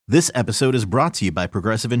This episode is brought to you by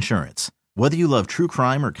Progressive Insurance. Whether you love true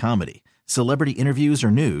crime or comedy, celebrity interviews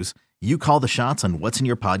or news, you call the shots on what's in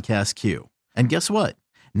your podcast queue. And guess what?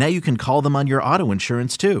 Now you can call them on your auto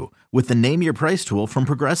insurance too with the Name Your Price tool from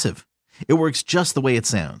Progressive. It works just the way it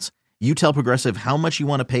sounds. You tell Progressive how much you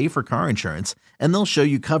want to pay for car insurance, and they'll show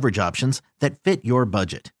you coverage options that fit your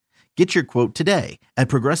budget. Get your quote today at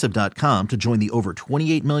Progressive.com to join the over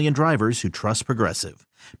 28 million drivers who trust Progressive.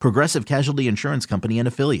 Progressive Casualty Insurance Company and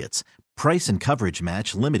Affiliates. Price and coverage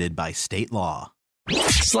match limited by state law.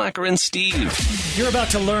 Slacker and Steve. You're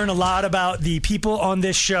about to learn a lot about the people on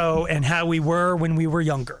this show and how we were when we were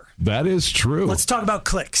younger. That is true. Let's talk about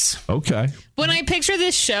cliques. Okay. When I picture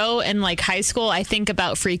this show in like high school, I think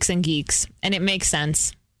about Freaks and Geeks, and it makes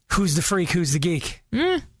sense. Who's the freak? Who's the geek?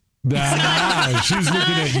 She's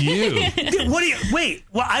looking at you. What do you? Wait.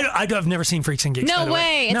 Well, I've never seen Freaks and Geeks. No by the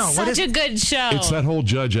way. It's such a good show. It's that whole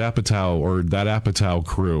Judge Apatow or that Apatow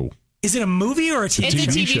crew. Is it a movie or a TV? It's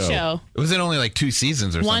a TV show. Was it only like 2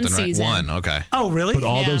 seasons or One something? season. Right? One. Okay. Oh, really? But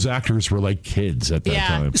all those actors were like kids at that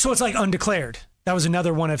time. So it's like Undeclared. That was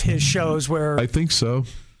another one of his shows where I think so.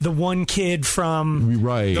 The one kid from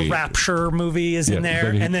the Rapture movie is in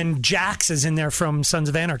there, and then Jax is in there from Sons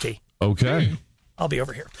of Anarchy. Okay. I'll be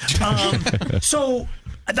over here. So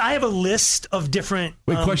I have a list of different.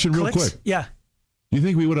 Question cliques. real quick. Yeah. Do you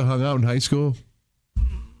think we would have hung out in high school?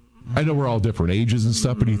 I know we're all different ages and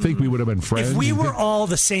stuff, but do you think we would have been friends? If we were all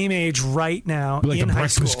the same age right now like in the high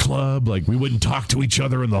school. Breakfast Club, like we wouldn't talk to each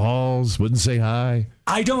other in the halls, wouldn't say hi.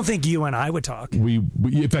 I don't think you and I would talk.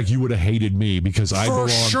 In fact, you would have hated me because For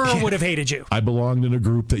sure would have hated you. I belonged in a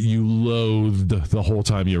group that you loathed the whole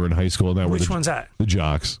time you were in high school. And Which one's that? The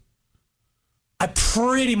jocks. I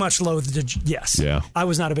pretty much loathed yes. Yeah. I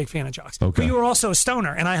was not a big fan of jocks. Okay. But you were also a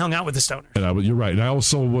stoner, and I hung out with the stoner. And you're right. And I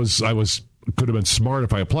also could have been smart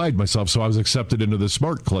if I applied myself, so I was accepted into the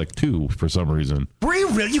smart clique too for some reason. Were you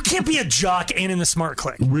really? You can't be a jock and in the smart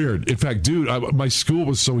clique. Weird. In fact, dude, my school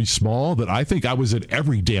was so small that I think I was in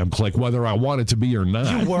every damn clique, whether I wanted to be or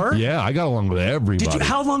not. You were? Yeah, I got along with everybody.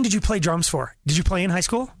 How long did you play drums for? Did you play in high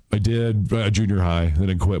school? I did junior high, then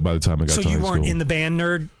I quit by the time I got to high school. So you weren't in the band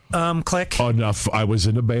nerd clique? Enough. I was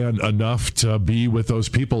in a band enough to be with those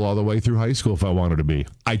people all the way through high school if I wanted to be.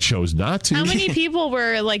 I chose not to. How many people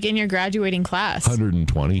were like in your graduating class?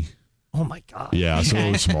 120. Oh my God. Yeah, so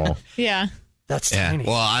it was small. Yeah. That's tiny.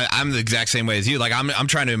 Well, I'm the exact same way as you. Like I'm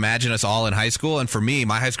trying to imagine us all in high school, and for me,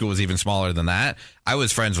 my high school was even smaller than that. I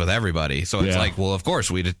was friends with everybody, so it's like, well, of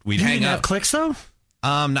course we'd you hang didn't out. Have cliques though?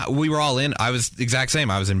 We were all in. I was the exact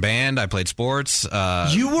same. I was in band. I played sports.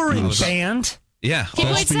 You were in band? Yeah. He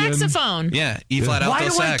played saxophone. Yeah. E-flat alto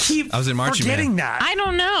sax. I was in marching forgetting band. that? I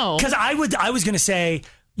don't know. Because I was going to say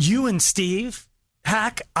you and Steve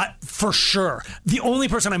Hack, for sure. The only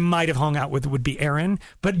person I might have hung out with would be Aaron,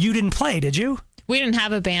 but you didn't play, did you? We didn't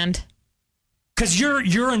have a band. Because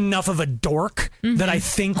you're enough of a dork that I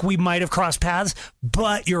think we might have crossed paths,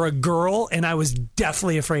 but you're a girl, and I was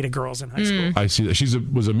definitely afraid of girls in high school. I see that. She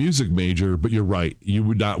was a music major, but you're right. You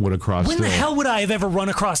would not would have crossed. When the hell would I have ever run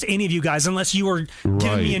across any of you guys unless you were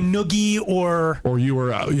giving me a noogie or you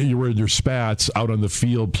were in your spats out on the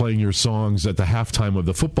field playing your songs at the halftime of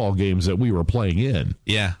the football games that we were playing in.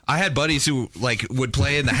 Yeah, I had buddies who would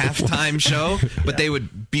play in the halftime show, but they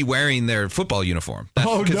would be wearing their football uniform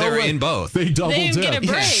because they were in both. They doubled They didn't get a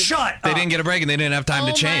break. Shut up. They didn't get a break and they didn't have time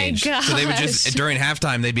to change. My So they would gosh. during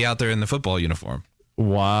halftime, they'd be out there in the football uniform.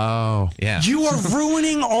 Wow. Yeah. You are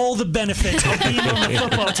ruining all the benefits of being on the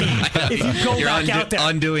football team if you go You're back out there.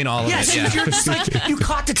 undoing all of Yes, it. Yeah. you're just like, you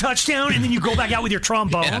caught the touchdown and then you go back out with your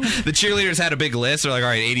trombone. Yeah. The cheerleaders had a big list. They're like, all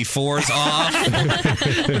right, 84's off.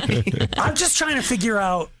 I'm just trying to figure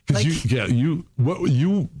out. But you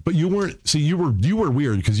weren't. See, you were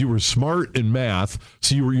weird because you were smart in math.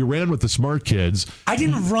 So you ran with the smart kids. I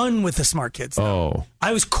didn't run with the smart kids. Though. Oh,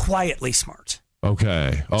 I was quietly smart.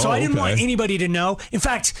 Okay. So I didn't want anybody to know. In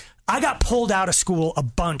fact, I got pulled out of school a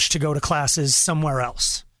bunch to go to classes somewhere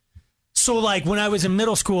else. So like when I was in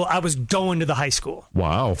middle school, I was going to the high school.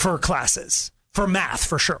 Wow. For classes, for math,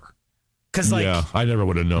 for sure. Because I never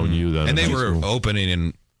would have known you then. And they were opening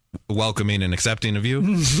and welcoming and accepting of you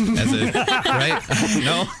as a right?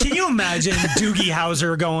 No? Can you imagine Doogie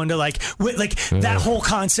Howser going to that whole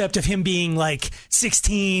concept of him being like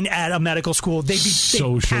 16 at a medical school? They'd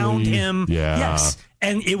pound him. Yeah. Yes.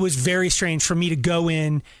 And it was very strange for me to go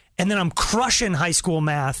in and then I'm crushing high school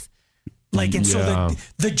math. So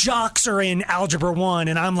the jocks are in Algebra 1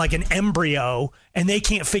 and I'm like an embryo and they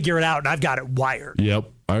can't figure it out and I've got it wired. Yep.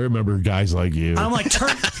 I remember guys like you. I'm like,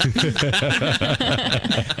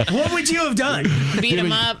 what would you have done? Beat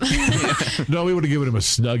him up. No, we would have given him a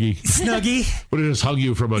Snuggie. Snuggie? Would have just hung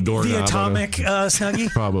you from a doorknob. The atomic Snuggie?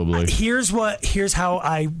 Probably. Here's how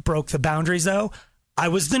I broke the boundaries, though. I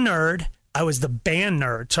was the nerd. I was the band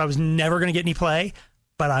nerd, so I was never going to get any play,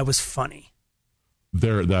 but I was funny.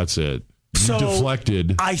 That's it. You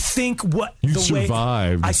deflected. I think you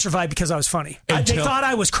survived. I survived because I was funny. They thought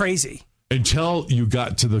I was crazy. Until you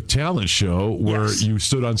got to the talent show where you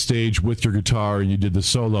stood on stage with your guitar and you did the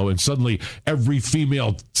solo, and suddenly every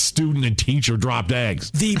female student and teacher dropped eggs.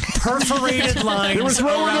 The perforated lines. They were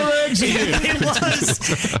throwing their eggs at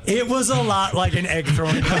you. It was a lot like an egg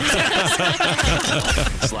throwing contest.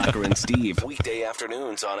 Slacker and Steve, weekday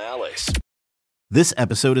afternoons on Alice. This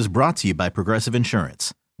episode is brought to you by Progressive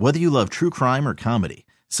Insurance. Whether you love true crime or comedy,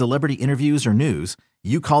 celebrity interviews or news,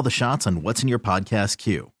 you call the shots on what's in your podcast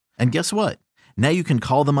queue. And guess what? Now you can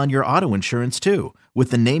call them on your auto insurance too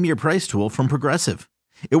with the Name Your Price tool from Progressive.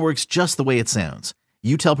 It works just the way it sounds.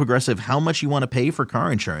 You tell Progressive how much you want to pay for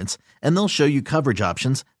car insurance, and they'll show you coverage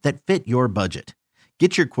options that fit your budget.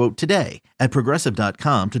 Get your quote today at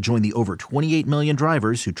Progressive.com to join the over 28 million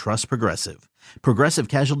drivers who trust Progressive. Progressive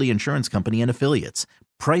Casualty Insurance Company and Affiliates.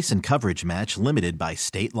 Price and coverage match limited by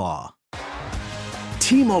state law.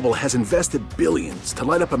 T-Mobile has invested billions to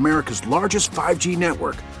light up America's largest 5G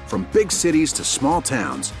network, from big cities to small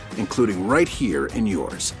towns, including right here in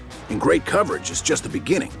yours. And great coverage is just the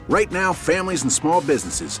beginning. Right now, families and small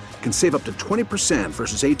businesses can save up to 20%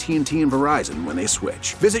 versus AT&T and Verizon when they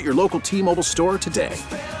switch. Visit your local T-Mobile store today.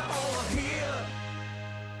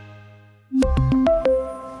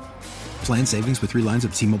 Plan savings with 3 lines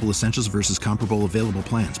of T-Mobile Essentials versus comparable available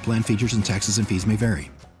plans. Plan features and taxes and fees may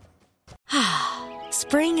vary.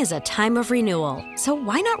 Spring is a time of renewal, so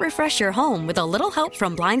why not refresh your home with a little help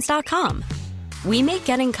from Blinds.com? We make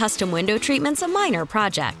getting custom window treatments a minor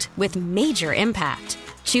project with major impact.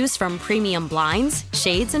 Choose from premium blinds,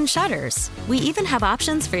 shades, and shutters. We even have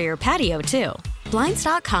options for your patio, too.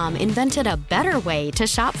 Blinds.com invented a better way to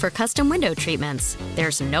shop for custom window treatments.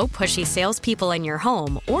 There's no pushy salespeople in your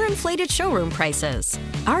home or inflated showroom prices.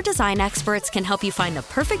 Our design experts can help you find the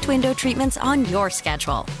perfect window treatments on your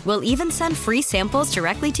schedule. We'll even send free samples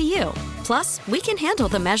directly to you. Plus, we can handle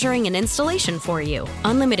the measuring and installation for you.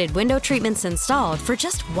 Unlimited window treatments installed for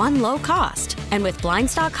just one low cost. And with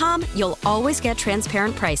Blinds.com, you'll always get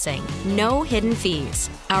transparent pricing. No hidden fees.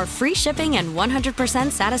 Our free shipping and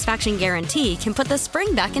 100% satisfaction guarantee can put the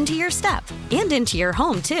spring back into your step and into your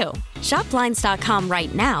home, too. Shop Blinds.com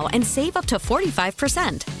right now and save up to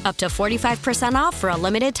 45%. Up to 45% off for a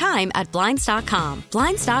limited time at Blinds.com.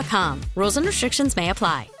 Blinds.com. Rules and restrictions may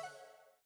apply.